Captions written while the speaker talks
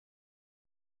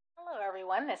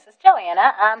everyone, this is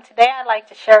Joanna. Today I'd like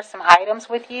to share some items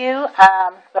with you.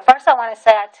 But first I want to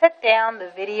say I took down the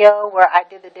video where I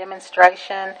did the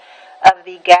demonstration of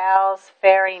the Gals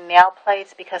Fairy nail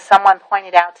plates because someone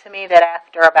pointed out to me that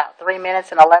after about 3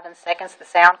 minutes and 11 seconds the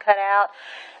sound cut out.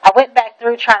 I went back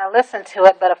through trying to listen to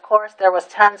it, but of course there was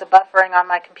tons of buffering on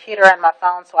my computer and my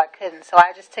phone, so I couldn't. So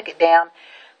I just took it down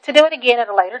to do it again at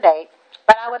a later date.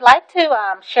 But I would like to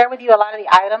share with you a lot of the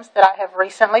items that I have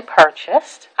recently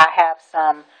purchased. I have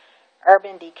some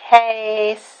Urban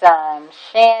Decay, some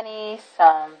Shany,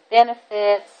 some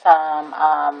Benefit, some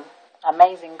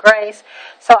Amazing Grace.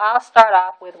 So I'll start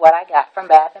off with what I got from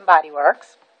Bath & Body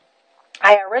Works.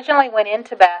 I originally went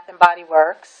into Bath & Body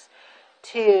Works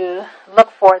to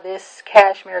look for this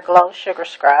Cashmere Glow Sugar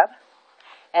Scrub.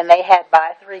 And they had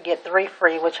buy 3, get 3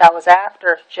 free, which I was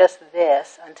after just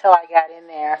this until I got in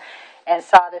there and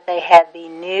saw that they had the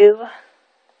new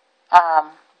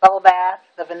bubble bath,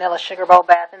 the vanilla sugar bubble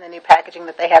bath, and the new packaging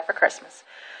that they had for Christmas.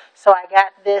 So I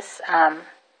got this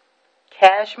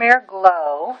Cashmere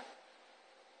Glow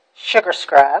Sugar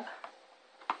Scrub.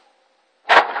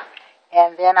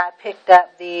 And then I picked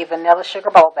up the vanilla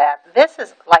sugar bubble bath. This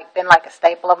has been like a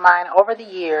staple of mine over the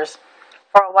years.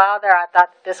 For a while there, I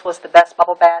thought that this was the best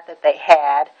bubble bath that they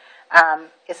had.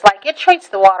 It's like it treats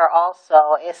the water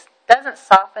also. It doesn't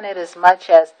soften it as much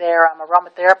as their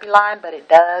aromatherapy line, but it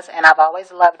does, and I've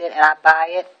always loved it, and I buy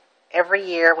it every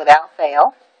year without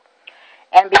fail.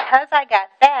 And because I got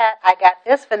that, I got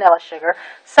this vanilla sugar.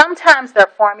 Sometimes their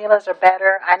formulas are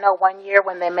better. I know one year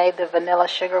when they made the vanilla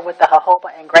sugar with the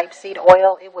jojoba and grapeseed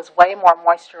oil, it was way more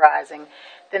moisturizing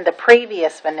than the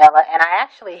previous vanilla. And I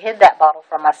actually hid that bottle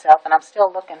for myself, and I'm still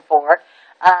looking for it.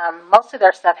 Most of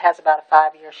their stuff has about a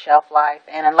 5-year shelf life,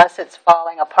 and unless it's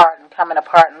falling apart and coming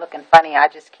apart and looking funny, I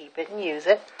just keep it and use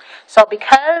it. So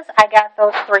because I got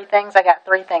those 3 things, I got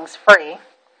 3 things free.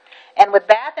 And with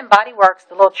Bath & Body Works,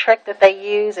 the little trick that they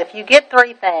use, if you get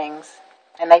 3 things,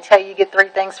 and they tell you get 3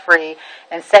 things free,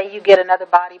 and say you get another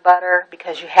body butter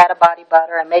because you had a body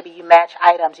butter, and maybe you match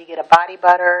items, you get a body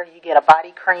butter, you get a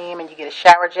body cream, and you get a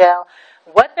shower gel,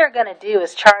 what they're going to do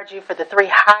is charge you for the 3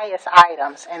 highest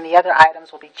items, and the other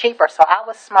items will be cheaper. So I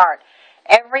was smart.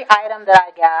 Every item that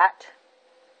I got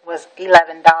was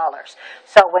 $11.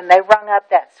 So when they rung up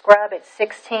that scrub at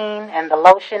 $16 and the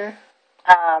lotion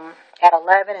at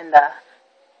 $11 and the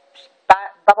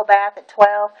bubble bath at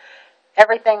 $12,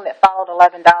 everything that followed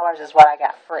 $11 is what I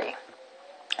got free.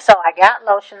 So I got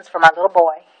lotions for my little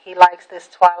boy. He likes this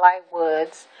Twilight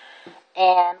Woods.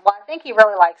 And, well, I think he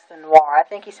really likes the Noir. I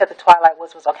think he said the Twilight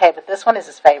Woods was okay, but this one is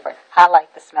his favorite. I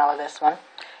like the smell of this one.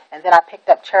 And then I picked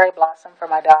up Cherry Blossom for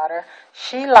my daughter.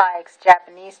 She likes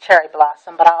Japanese Cherry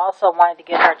Blossom, but I also wanted to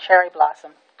get her Cherry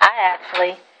Blossom. I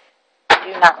actually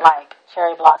do not like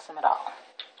Cherry Blossom at all.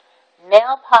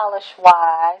 Nail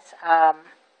polish-wise,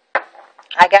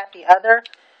 I got the other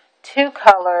 2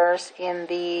 colors in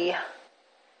the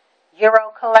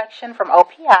Euro collection from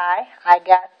OPI. I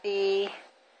got the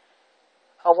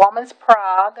A Woman's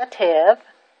Prerogative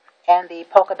and the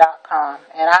Polka Dot Calm.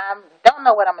 And I don't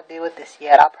know what I'm going to do with this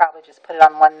yet. I'll probably just put it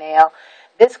on one nail.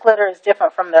 This glitter is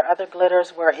different from their other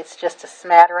glitters where it's just a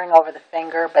smattering over the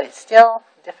finger, but it's still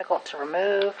difficult to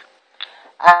remove.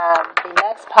 The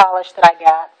next polish that I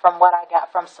got from what I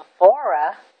got from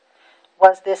Sephora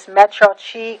was this Metro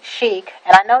Chic.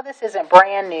 And I know this isn't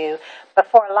brand new, but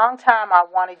for a long time I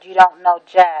wanted You Don't Know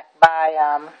Jack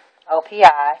by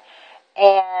OPI.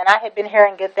 And I had been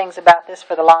hearing good things about this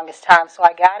for the longest time, so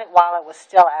I got it while it was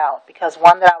still out, because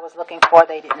one that I was looking for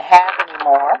they didn't have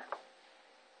anymore.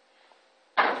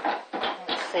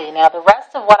 Let's see, now the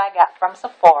rest of what I got from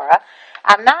Sephora,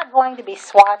 I'm not going to be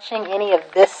swatching any of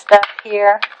this stuff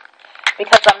here,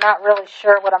 because I'm not really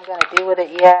sure what I'm going to do with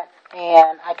it yet,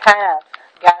 and I kind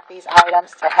of got these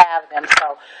items to have them,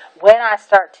 so when I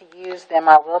start to use them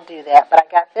I will do that. But I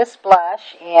got this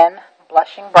blush in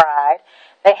Blushing Bride.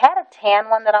 They had a tan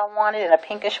one that I wanted and a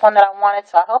pinkish one that I wanted,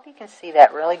 so I hope you can see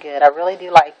that really good. I really do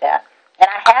like that. And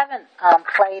I haven't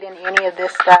played in any of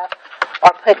this stuff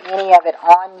or put any of it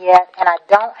on yet, and I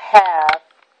don't have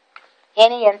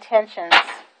any intentions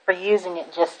for using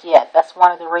it just yet. That's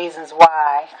one of the reasons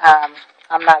why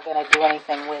I'm not going to do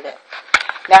anything with it.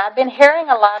 Now, I've been hearing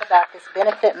a lot about this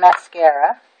Benefit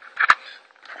mascara,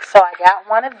 so I got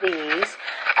one of these.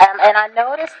 And I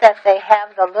noticed that they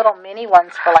have the little mini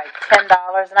ones for like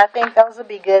 $10, and I think those would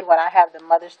be good when I have the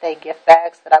Mother's Day gift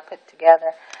bags that I put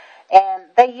together. And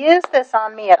they used this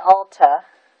on me at Ulta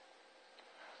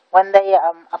when they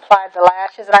applied the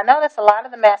lashes. And I noticed a lot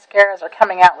of the mascaras are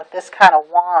coming out with this kind of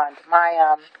wand.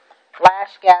 My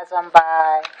Lashgasm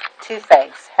by Too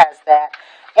Faced has that.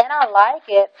 And I like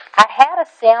it. I had a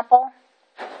sample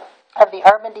of the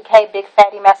Urban Decay Big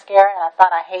Fatty Mascara, and I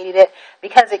thought I hated it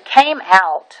because it came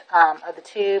out of the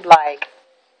tube like,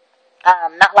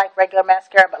 not like regular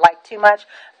mascara, but like too much.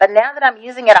 But now that I'm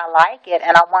using it, I like it,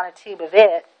 and I want a tube of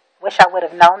it. Wish I would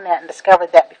have known that and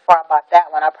discovered that before I bought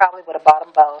that one. I probably would have bought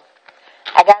them both.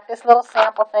 I got this little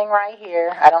sample thing right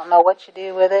here. I don't know what you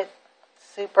do with it.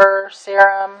 Super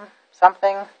serum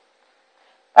something.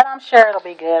 But I'm sure it'll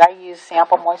be good. I use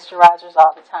sample moisturizers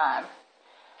all the time.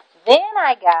 Then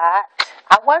I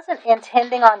wasn't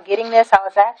intending on getting this. I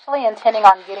was actually intending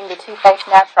on getting the Too Faced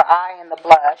Natural Eye and the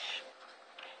blush.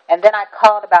 And then I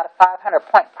called about a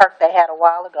 500-point perk they had a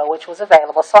while ago, which was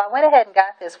available. So I went ahead and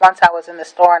got this once I was in the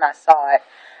store and I saw it.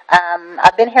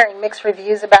 I've been hearing mixed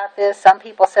reviews about this. Some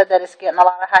people said that it's getting a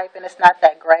lot of hype and it's not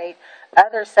that great.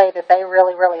 Others say that they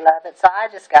really, really love it. So I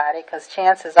just got it because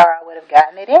chances are I would have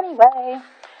gotten it anyway.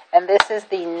 And this is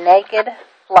the Naked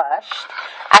Flushed.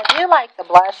 I do like the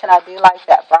blush and I do like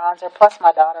that bronzer. Plus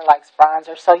my daughter likes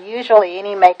bronzer. So usually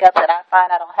any makeup that I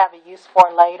find I don't have a use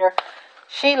for later,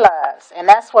 she loves. And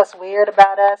that's what's weird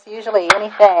about us. Usually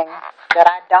anything that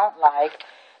I don't like,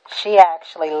 she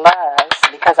actually loves,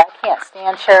 because I can't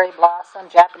stand cherry blossom,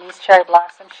 Japanese cherry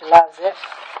blossom. She loves it.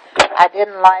 I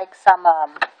didn't like some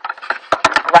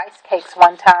rice cakes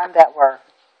one time that were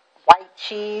white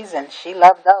cheese, and she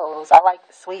loved those. I like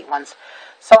the sweet ones.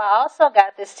 So I also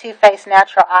got this Too Faced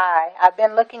Natural Eye. I've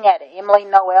been looking at an Emily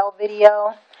Noel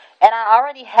video, and I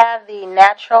already have the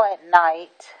Natural at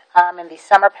Night and the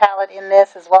summer palette in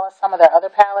this, as well as some of their other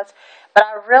palettes. But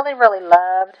I really, really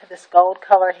loved this gold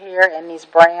color here and these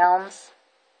browns.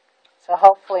 So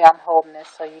hopefully I'm holding this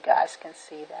so you guys can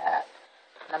see that.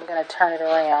 And I'm going to turn it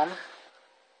around.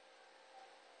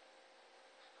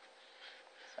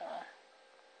 So,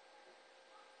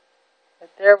 but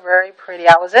they're very pretty.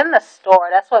 I was in the store.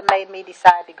 That's what made me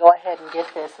decide to go ahead and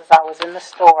get this, as I was in the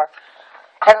store.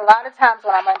 And a lot of times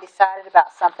when I'm undecided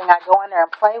about something, I go in there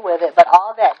and play with it. But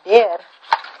all that did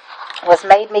was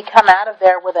made me come out of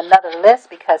there with another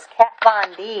list, because Kat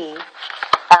Von D,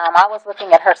 I was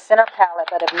looking at her center palette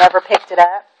but have never picked it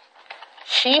up.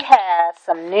 She has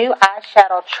some new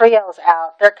eyeshadow trios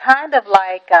out. They're kind of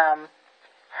like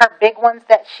her big ones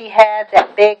that she had,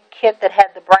 that big kit that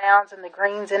had the browns and the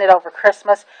greens in it over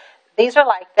Christmas. These are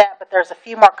like that, but there's a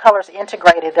few more colors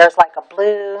integrated. There's like a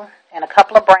blue and a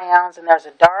couple of browns, and there's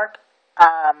a dark,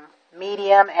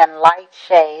 medium, and light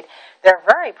shade. They're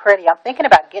very pretty. I'm thinking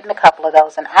about getting a couple of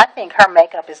those, and I think her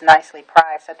makeup is nicely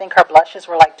priced. I think her blushes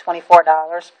were like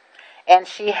 $24. And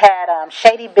she had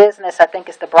Shady Business, I think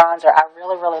is the bronzer. I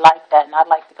really, really like that, and I'd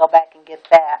like to go back and get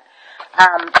that.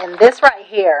 And this right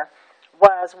here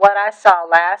was what I saw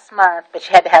last month, but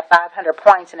you had to have 500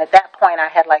 points, and at that point I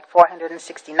had like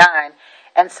 469.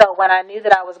 And so when I knew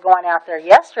that I was going out there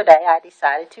yesterday, I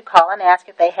decided to call and ask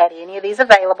if they had any of these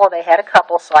available. They had a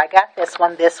couple, so I got this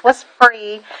one. This was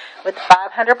free with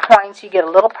 500 points. You get a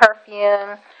little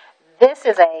perfume. This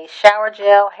is a shower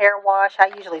gel hair wash.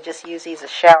 I usually just use these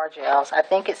as shower gels. I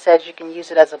think it says you can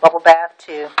use it as a bubble bath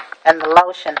too, and the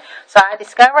lotion. So I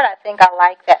discovered I think I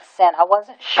like that scent. I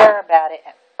wasn't sure about it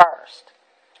at first.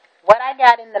 What I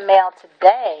got in the mail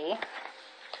today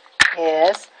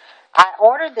is I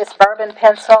ordered this bourbon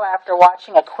pencil after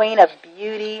watching a Queen of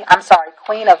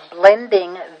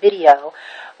Blending video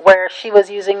where she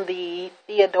was using the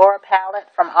Theodora palette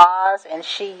from Oz, and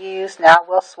she used, now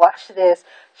we'll swatch this,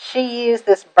 she used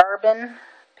this bourbon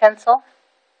pencil.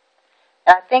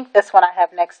 And I think this one I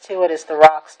have next to it is the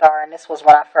Rockstar, and this was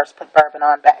when I first put bourbon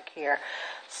on back here.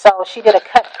 So she did a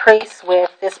cut crease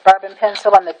with this bourbon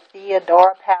pencil and the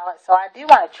Theodora palette, so I do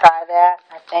want to try that,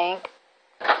 I think.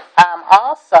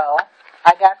 Also,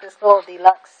 I got this little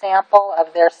deluxe sample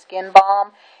of their skin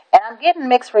balm, and I'm getting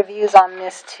mixed reviews on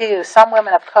this too. Some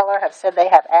women of color have said they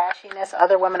have ashiness.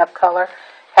 Other women of color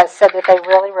have said that they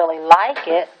really, really like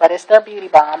it, but it's their beauty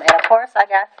balm. And of course I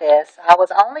got this. I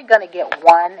was only going to get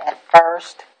one at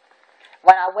first.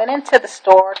 When I went into the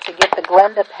store to get the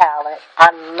Glenda palette,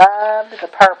 I loved the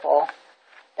purple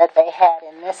that they had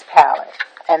in this palette.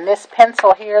 And this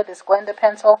pencil here, this Glenda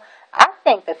pencil, I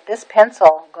think that this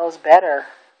pencil goes better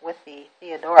with the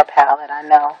Theodora palette. I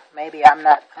know maybe I'm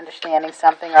not understanding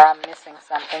something or I'm missing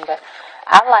something, but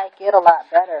I like it a lot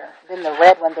better than the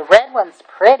red one. The red one's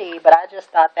pretty, but I just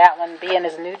thought that one, being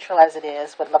as neutral as it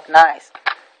is, would look nice.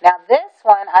 Now this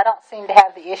one, I don't seem to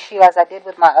have the issue as I did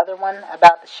with my other one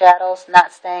about the shadows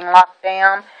not staying locked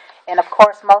down. And of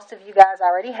course, most of you guys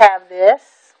already have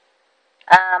this.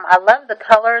 I love the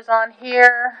colors on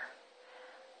here.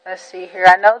 Let's see here.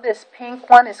 I know this pink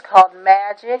one is called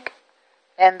Magic,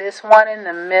 and this one in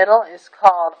the middle is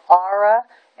called Aura.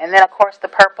 And then, of course, the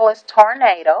purple is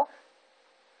Tornado.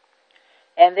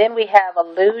 And then we have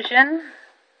Illusion,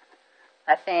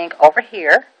 I think, over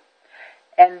here.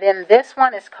 And then this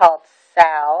one is called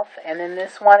South. And then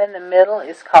this one in the middle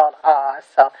is called Oz.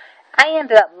 So I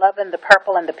ended up loving the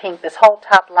purple and the pink, this whole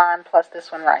top line plus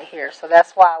this one right here. So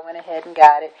that's why I went ahead and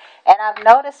got it. And I've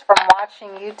noticed from watching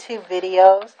YouTube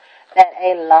videos that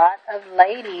a lot of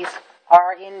ladies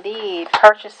are indeed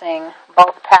purchasing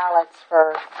both palettes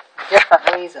for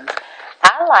different reasons.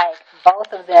 I like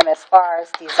both of them as far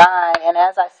as design, and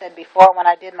as I said before when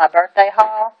I did my birthday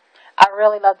haul, I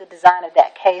really love the design of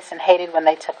that case and hated when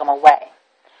they took them away.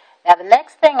 Now the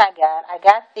next thing I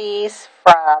got these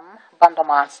from Bundle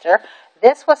Monster.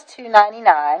 This was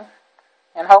 $2.99,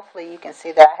 and hopefully you can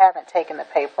see that I haven't taken the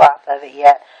paper off of it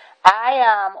yet.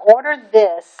 I ordered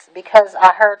this because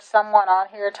I heard someone on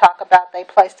here talk about they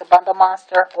placed a Bundle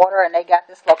Monster order and they got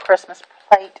this little Christmas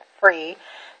plate free.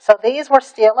 So these were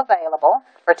still available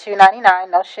for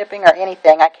 $2.99, no shipping or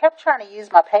anything. I kept trying to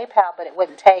use my PayPal, but it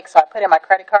wouldn't take, so I put in my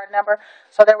credit card number.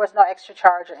 So there was no extra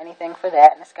charge or anything for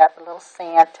that. And it's got the little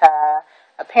Santa.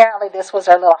 Apparently this was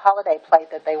their little holiday plate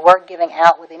that they were giving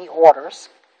out with any orders.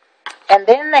 And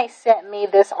then they sent me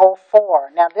this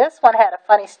 04. Now this one had a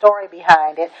funny story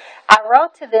behind it. I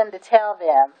wrote to them to tell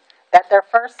them that their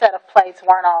first set of plates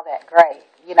weren't all that great.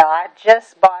 You know, I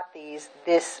just bought these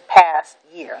this past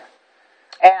year.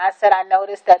 And I said I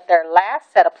noticed that their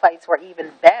last set of plates were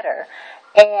even better.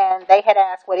 And they had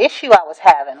asked what issue I was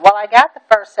having. Well, I got the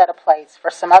first set of plates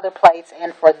for some other plates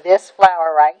and for this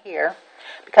flower right here.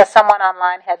 Because someone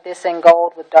online had this in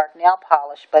gold with dark nail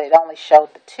polish, but it only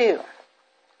showed the two.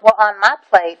 Well, on my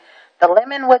plate, the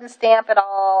lemon wouldn't stamp at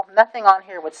all. Nothing on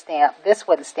here would stamp. This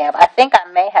wouldn't stamp. I think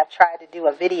I may have tried to do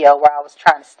a video where I was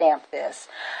trying to stamp this.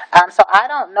 So I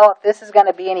don't know if this is going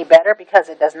to be any better because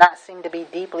it does not seem to be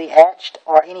deeply etched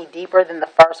or any deeper than the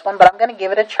first one. But I'm going to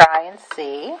give it a try and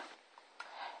see.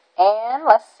 And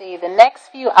let's see, the next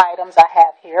few items I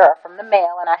have here are from the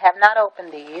mail, and I have not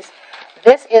opened these.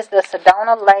 This is the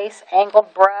Sedona Lace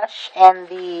Angled Brush and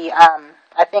the,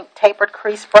 I think, Tapered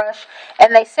Crease Brush.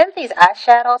 And they sent these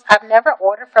eyeshadows. I've never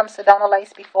ordered from Sedona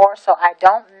Lace before, so I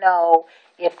don't know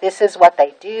if this is what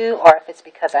they do or if it's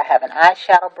because I have an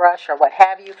eyeshadow brush or what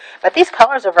have you. But these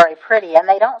colors are very pretty, and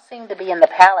they don't seem to be in the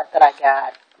palette that I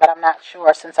got. But I'm not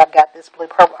sure since I've got this blue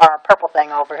purple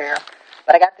thing over here.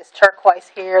 But I got this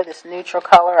turquoise here, this neutral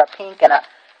color, a pink, and a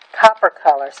copper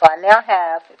color. So I now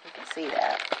have, if you can see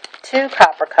that, two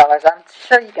copper colors. I'm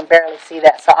sure you can barely see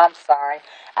that, so I'm sorry.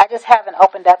 I just haven't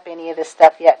opened up any of this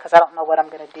stuff yet because I don't know what I'm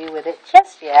going to do with it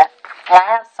just yet. And I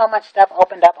have so much stuff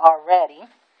opened up already.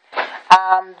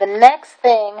 The next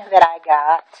thing that I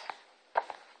got,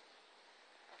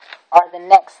 or the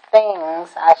next things,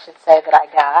 I should say, that I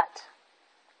got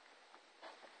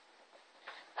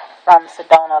from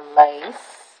Sedona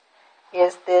Lace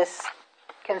is this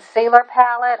concealer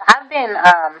palette. I've been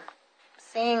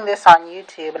seeing this on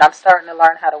YouTube, and I'm starting to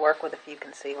learn how to work with a few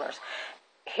concealers.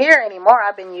 Here anymore,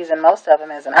 I've been using most of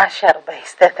them as an eyeshadow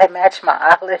base that they match my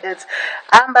eyelids.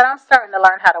 But I'm starting to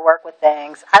learn how to work with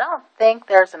things. I don't think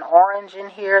there's an orange in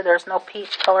here. There's no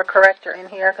peach color corrector in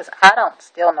here because I don't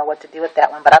still know what to do with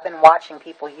that one, but I've been watching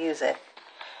people use it.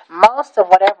 Most of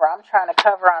whatever I'm trying to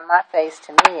cover on my face,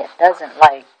 to me, it doesn't,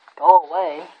 like, go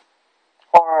away.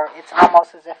 Or it's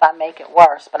almost as if I make it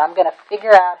worse. But I'm going to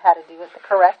figure out how to do it the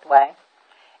correct way.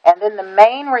 And then the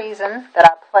main reason that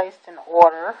I placed an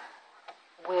order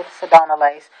with Sedona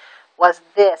Lace was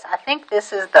this. I think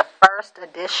this is the first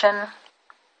edition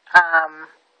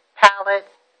palette.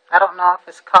 I don't know if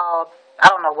it's called, I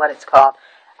don't know what it's called.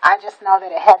 I just know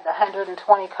that it had the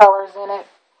 120 colors in it.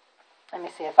 Let me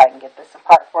see if I can get this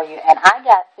apart for you. And I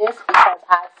got this because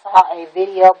I saw a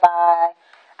video by,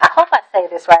 I hope I say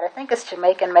this right, I think it's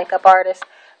Jamaican makeup artist.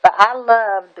 But I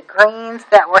love the greens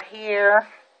that were here.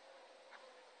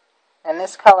 And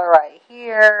this color right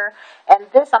here. And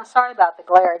this, I'm sorry about the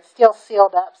glare. It's still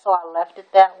sealed up, so I left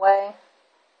it that way.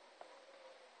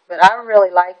 But I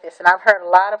really like this. And I've heard a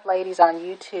lot of ladies on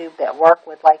YouTube that work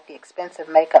with, like, the expensive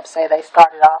makeup say they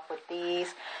started off with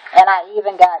these. And I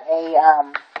even got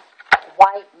a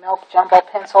white milk jumbo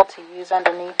pencil to use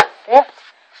underneath it.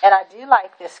 And I do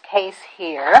like this case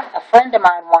here. A friend of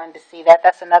mine wanted to see that.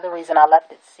 That's another reason I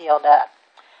left it sealed up.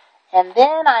 And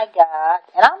then I got,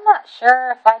 and I'm not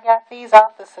sure if I got these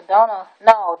off the Sedona.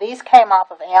 No, these came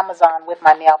off of Amazon with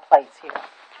my nail plates here.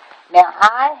 Now,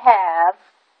 I have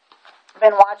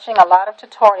been watching a lot of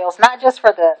tutorials, not just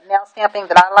for the nail stamping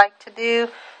that I like to do,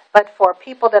 but for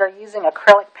people that are using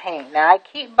acrylic paint. Now, I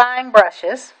keep buying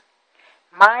brushes.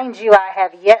 Mind you, I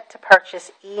have yet to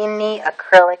purchase any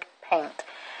acrylic paint.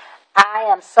 I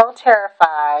am so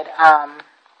terrified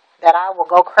that I will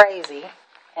go crazy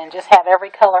and just have every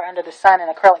color under the sun in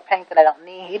acrylic paint that I don't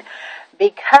need,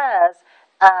 because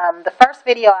the first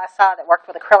video I saw that worked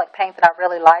with acrylic paint that I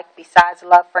really liked, besides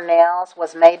Love for Nails,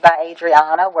 was made by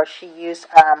Adriana, where she used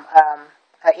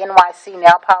a NYC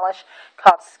nail polish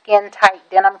called Skin Tight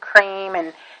Denim Cream,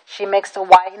 and she mixed a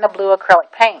white and a blue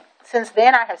acrylic paint. Since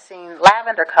then, I have seen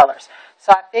lavender colors,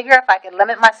 so I figure if I could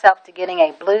limit myself to getting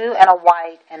a blue and a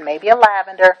white and maybe a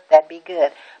lavender, that'd be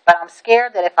good. But I'm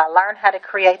scared that if I learn how to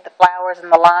create the flowers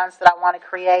and the lines that I want to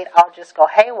create, I'll just go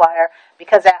haywire,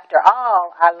 because after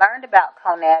all, I learned about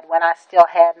Conad when I still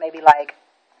had maybe like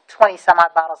 20 some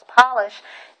odd bottles of polish.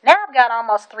 Now I've got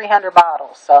almost 300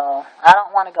 bottles, so I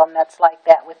don't want to go nuts like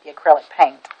that with the acrylic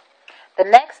paint. The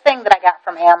next thing that I got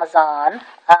from Amazon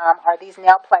are these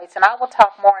nail plates, and I will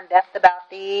talk more in depth about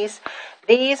these.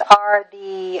 These are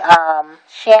the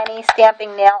Shany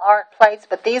stamping nail art plates,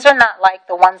 but these are not like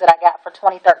the ones that I got for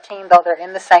 2013, though they're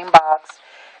in the same box.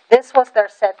 This was their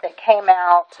set that came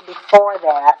out before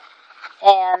that,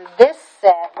 and this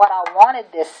set, what I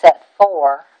wanted this set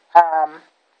for,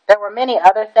 there were many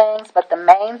other things, but the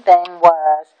main thing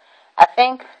was, I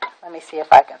think, let me see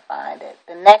if I can find it.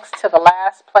 The next to the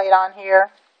last plate on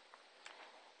here,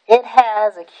 it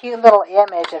has a cute little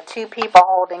image of two people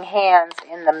holding hands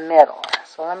in the middle.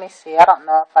 So let me see. I don't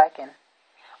know if I can,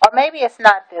 or maybe it's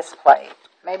not this plate.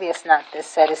 Maybe it's not this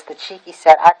set. It's the cheeky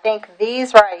set. I think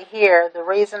these right here, the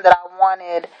reason that I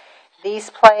wanted these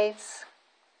plates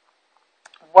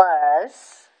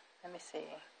was, let me see,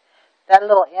 that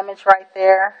little image right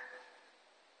there.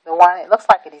 The one, it looks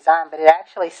like a design, but it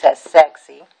actually says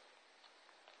sexy.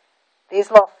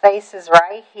 These little faces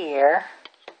right here.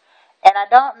 And I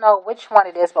don't know which one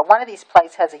it is, but one of these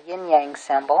plates has a yin-yang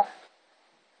symbol.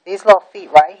 These little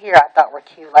feet right here I thought were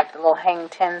cute, like the little hang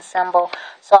ten symbol.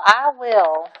 So I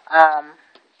will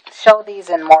show these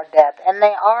in more depth. And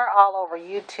they are all over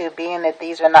YouTube, being that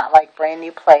these are not like brand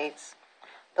new plates.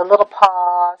 The little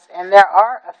paws, and there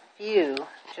are a few,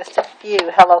 just a few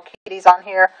Hello Kitties on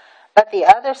here. But the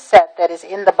other set that is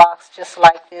in the box just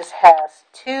like this has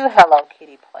two Hello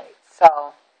Kitty plates.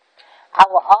 So I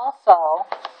will also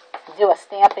do a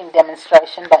stamping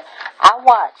demonstration. But I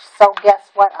watch So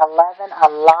Guess What 11 a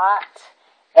lot.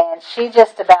 And she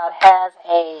just about has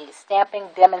a stamping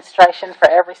demonstration for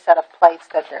every set of plates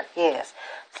that there is.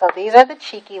 So these are the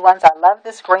cheeky ones. I love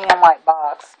this green and white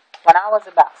box. When I was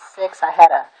about 6, I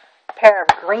had a pair of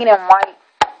green and white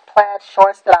plaid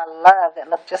shorts that I love that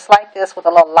look just like this with a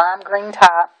little lime green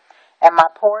top. And my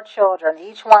poor children,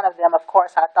 each one of them, of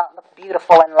course, I thought looked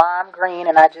beautiful in lime green,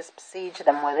 and I just besieged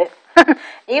them with it.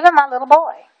 Even my little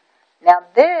boy. Now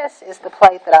this is the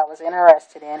plate that I was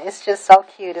interested in. It's just so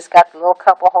cute. It's got the little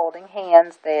couple holding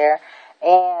hands there.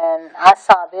 And I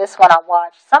saw this when I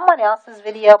watched someone else's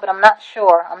video, but I'm not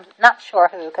sure. I'm not sure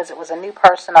who, because it was a new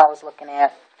person I was looking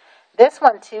at. This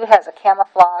one, too, has a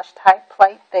camouflage type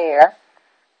plate there.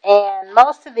 And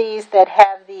most of these that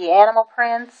have the animal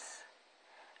prints,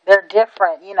 they're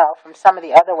different, you know, from some of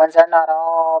the other ones. They're not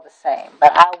all the same.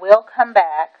 But I will come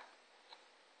back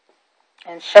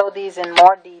and show these in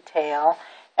more detail.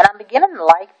 And I'm beginning to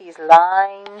like these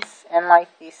lines and like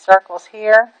these circles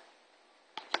here.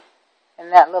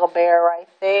 And that little bear right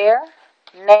there.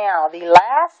 Now, the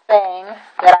last thing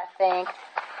that I think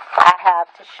I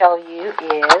have to show you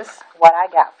is what I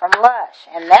got from Lush.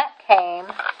 And that came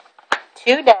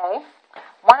today.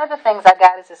 One of the things I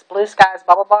got is this Blue Skies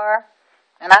Bubble Bar.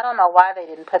 And I don't know why they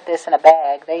didn't put this in a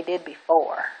bag. They did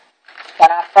before.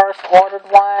 When I first ordered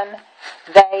one,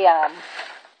 they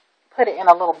put it in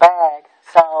a little bag.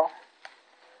 So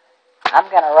I'm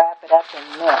going to wrap it up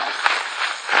in this.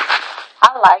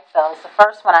 I like those. The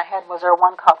first one I had was their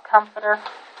one called Comforter.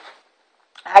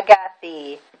 I got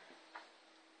the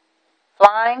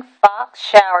Flying Fox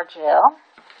Shower Gel.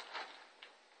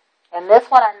 And this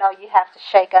one I know you have to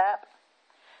shake up.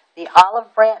 The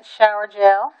Olive Branch Shower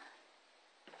Gel.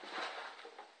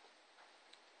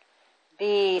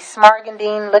 The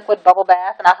Smargandine Liquid Bubble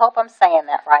Bath. And I hope I'm saying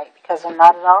that right, because I'm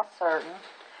not at all certain.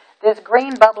 This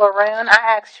Green Bubbleroon. I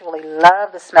actually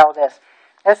love the smell of this.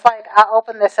 It's like I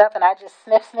open this up and I just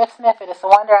sniff it. It's a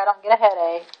wonder I don't get a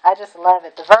headache. I just love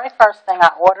it. The very first thing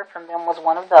I ordered from them was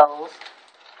one of those.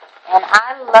 And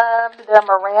I loved the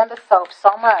Miranda soap so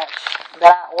much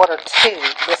that I ordered 2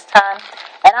 this time.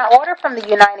 And I ordered from the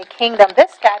United Kingdom.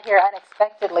 This got here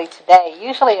unexpectedly today.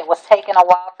 Usually it was taking a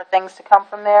while for things to come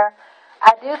from there.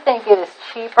 I do think it is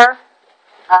cheaper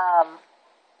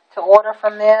to order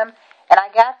from them. And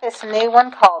I got this new one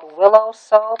called Willow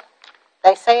Soap.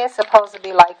 They say it's supposed to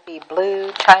be like the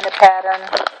blue China pattern.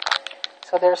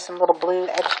 So there's some little blue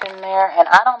etched in there. And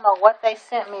I don't know what they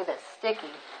sent me that's sticky.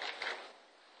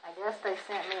 I guess they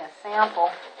sent me a sample.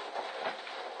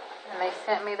 And they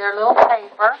sent me their little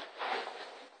paper.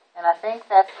 And I think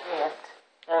that's it.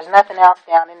 There's nothing else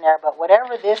down in there. But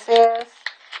whatever this is,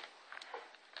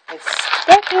 it's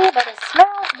sticky, but it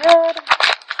smells good.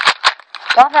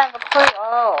 Don't have a clue.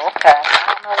 Oh, okay.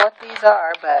 I don't know what these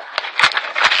are, but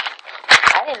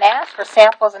I didn't ask for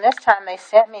samples, and this time they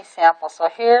sent me samples. So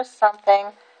here's something,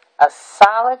 a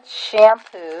solid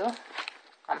shampoo.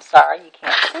 I'm sorry, you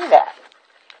can't see that.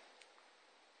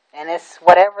 And it's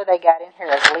whatever they got in here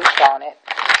is leaked on it.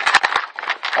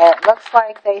 And it looks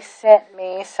like they sent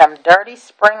me some dirty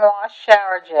spring wash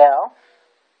shower gel.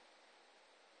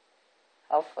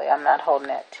 Hopefully I'm not holding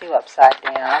that too upside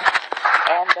down.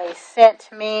 And they sent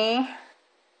me,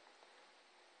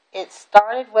 it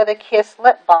started with a kiss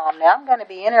lip balm. Now I'm going to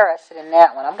be interested in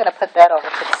that one. I'm going to put that over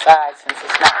to the side since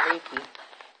it's not leaky.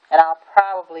 And I'll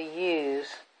probably use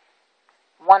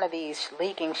one of these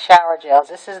leaking shower gels.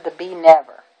 This is the Be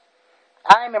Never.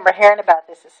 I remember hearing about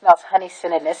this. It smells honey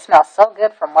scented, and it smells so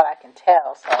good from what I can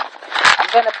tell. So I'm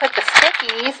going to put the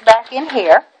stickies back in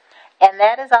here. And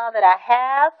that is all that I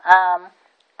have.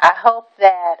 I hope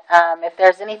that if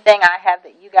there's anything I have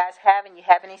that you guys have and you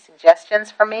have any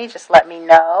suggestions for me, just let me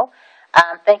know.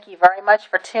 Thank you very much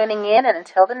for tuning in, and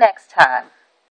until the next time.